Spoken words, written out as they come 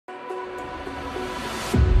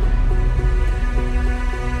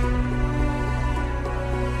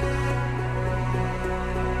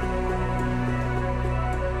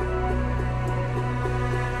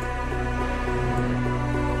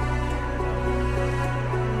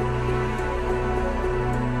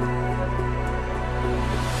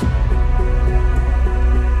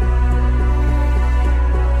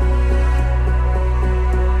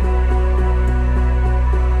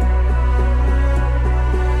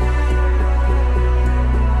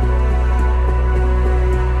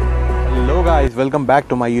guys, welcome back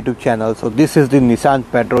to my YouTube channel. So this is the Nissan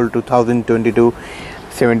Patrol 2022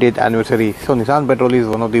 70th anniversary. So Nissan Patrol is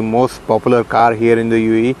one of the most popular car here in the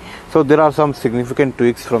UAE. So there are some significant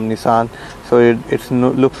tweaks from Nissan. So it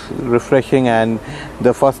looks refreshing, and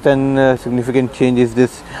the first and significant change is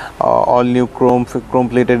this all new chrome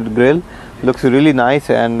plated grille. Looks really nice,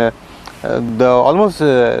 and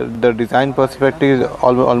the design perspective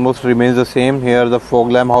almost remains the same. Here the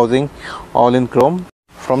fog lamp housing all in chrome.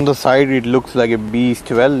 From the side it looks like a beast.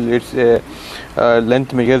 Well, its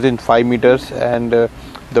length measures in 5 meters, and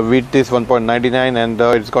the width is 1.99, and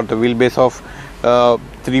it's got the wheelbase of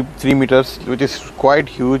 3 meters, which is quite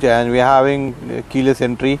huge. And we are having keyless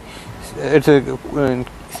entry. It's a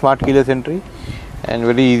smart keyless entry and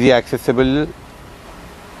very easy accessible,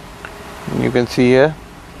 you can see here.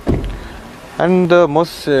 And the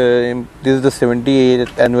most this is the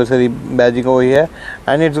 78th anniversary badging over here,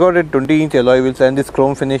 and it's got a 20-inch alloy wheels, and this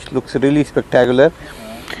chrome finish looks really spectacular.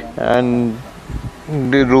 And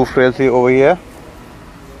the roof rails over here,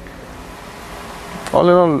 all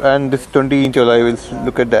in all, and this 20-inch alloy wheels,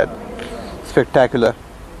 look at that, spectacular.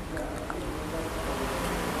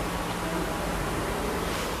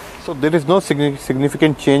 So there is no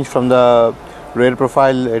significant change from the rear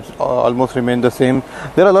profile. It's almost remained the same.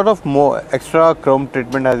 There are a lot of more extra chrome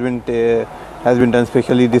treatment has been done,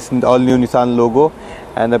 especially this all new Nissan logo,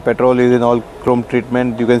 and the Patrol is in all chrome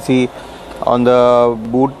treatment. You can see on the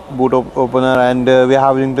boot opener, and we are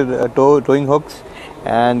having the towing hooks,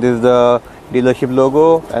 and this is the dealership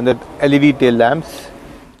logo and the LED tail lamps.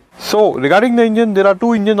 So regarding the engine, there are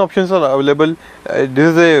two engine options are available.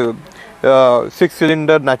 This is a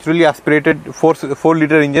 6-cylinder naturally aspirated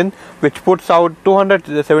 4-liter engine, which puts out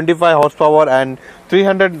 275 horsepower and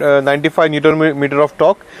 395 Newton meter of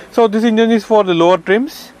torque. So this engine is for the lower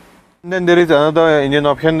trims. And then there is another engine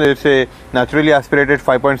option. It's a naturally aspirated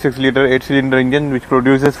 5.6-liter 8-cylinder engine, which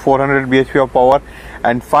produces 400 bhp of power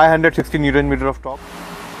and 560 Newton meter of torque.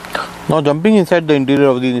 Now jumping inside the interior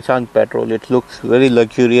of the Nissan Patrol, it looks very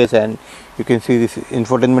luxurious, and you can see this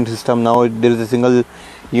infotainment system. Now there is a single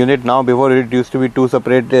unit. Now before it used to be two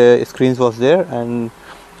separate screens was there, and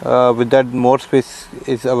with that more space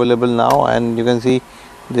is available now. And you can see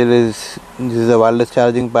this is a wireless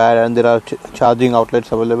charging pad, and there are charging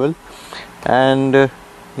outlets available. And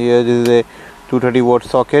here this is a 230-watt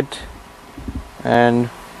socket, and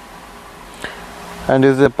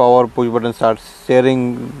this is a power push button start.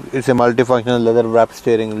 Steering, it's a multifunctional leather wrapped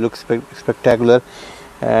steering. Looks spectacular,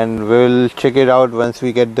 and we'll check it out once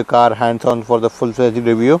we get the car hands on for the full-fledged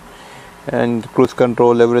review. And cruise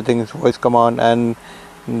control, everything is voice command, and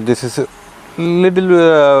this is a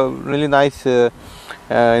little really nice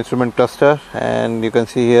instrument cluster. And you can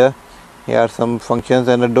see here are some functions,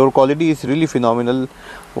 and the door quality is really phenomenal.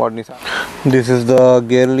 This is the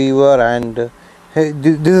gear lever, and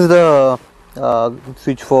this is the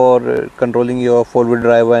switch for controlling your 4-wheel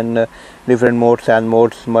drive and different modes, sand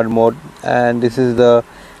modes, mud mode. And this is the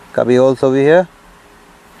cubby holes over here,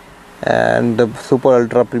 and the super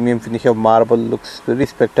ultra premium finish of marble looks very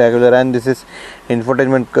spectacular. And this is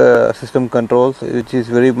infotainment system controls, which is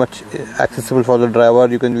very much accessible for the driver.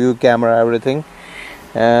 You can view camera, everything.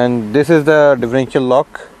 And this is the differential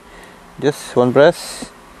lock, just one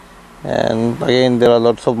press, and again there are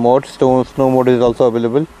lots of modes. Snow mode is also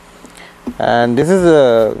available. And this is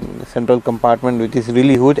a central compartment, which is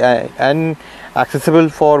really huge and accessible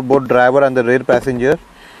for both driver and the rear passenger,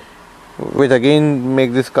 which again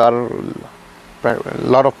makes this car a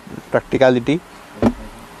lot of practicality.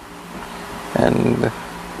 And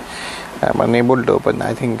I'm unable to open,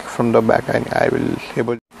 I think from the back I will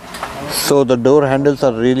able. So the door handles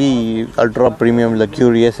are really ultra premium,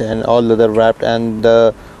 luxurious, and all leather wrapped, and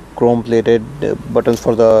the chrome plated buttons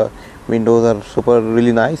for the windows are super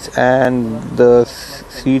really nice, and the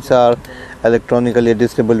seats are electronically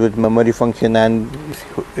adjustable with memory function and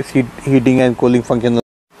seat heating and cooling function.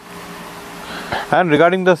 And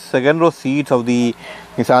regarding the second row seats of the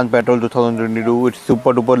Nissan Patrol 2022, it's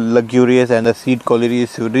super duper luxurious, and the seat quality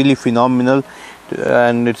is really phenomenal,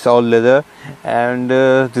 and it's all leather. And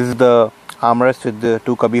this is the armrest with the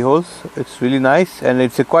two cubby holes. It's really nice, and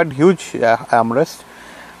it's a quite huge armrest.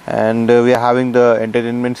 And we are having the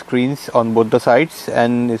entertainment screens on both the sides,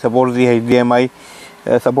 and it supports the HDMI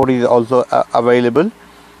support is also available.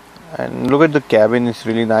 And look at the cabin, it's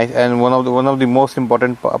really nice. And one of the most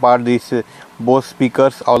important part, these Bose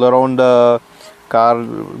speakers all around the car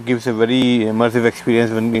gives a very immersive experience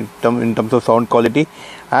in terms of sound quality.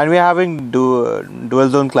 And we are having dual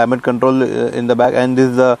zone climate control in the back, and this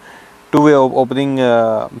is the two-way opening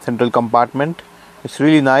central compartment. It's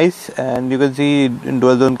really nice, and you can see in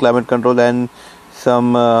dual zone climate control and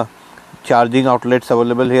some charging outlets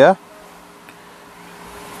available here.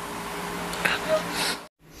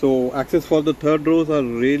 So access for the third rows are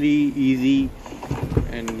really easy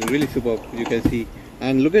and really superb, you can see.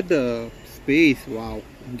 And look at the space, wow,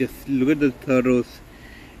 just look at the third rows.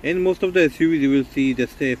 In most of the SUVs you will see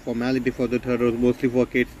just a formality for the third rows, mostly for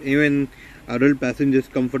kids. Even adult passengers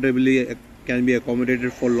comfortably can be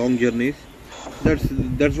accommodated for long journeys.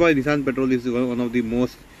 That's why Nissan Patrol is one of the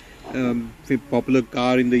most popular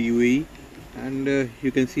car in the UAE. And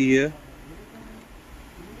you can see here,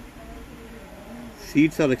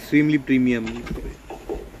 seats are extremely premium,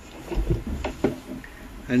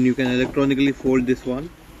 and you can electronically fold this one,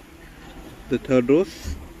 the third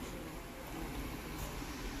rows.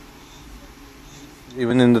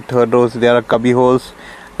 Even in the third rows there are cubby holes,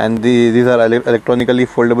 and these are electronically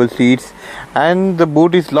foldable seats. And the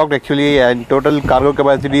boot is locked actually, and total cargo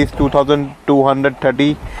capacity is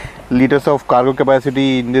 2230 liters of cargo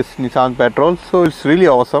capacity in this Nissan Patrol. So it's really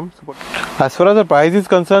awesome. As far as the price is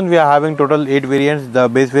concerned, we are having total 8 variants. The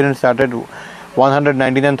base variant started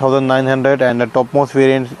 199,900 and the topmost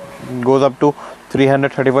variant goes up to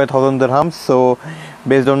 335,000 dirhams. So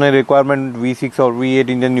based on a requirement, V6 or V8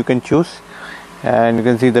 engine you can choose. And you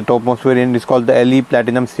can see the topmost variant is called the LE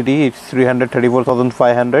Platinum City. It's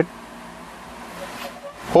 334,500.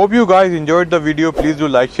 Hope you guys enjoyed the video. Please do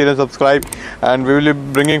like, share and subscribe, and we will be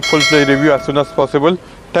bringing full-fledged review as soon as possible.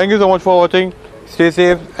 Thank you so much for watching. Stay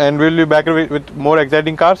safe, and we will be back with more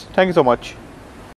exciting cars. Thank you so much.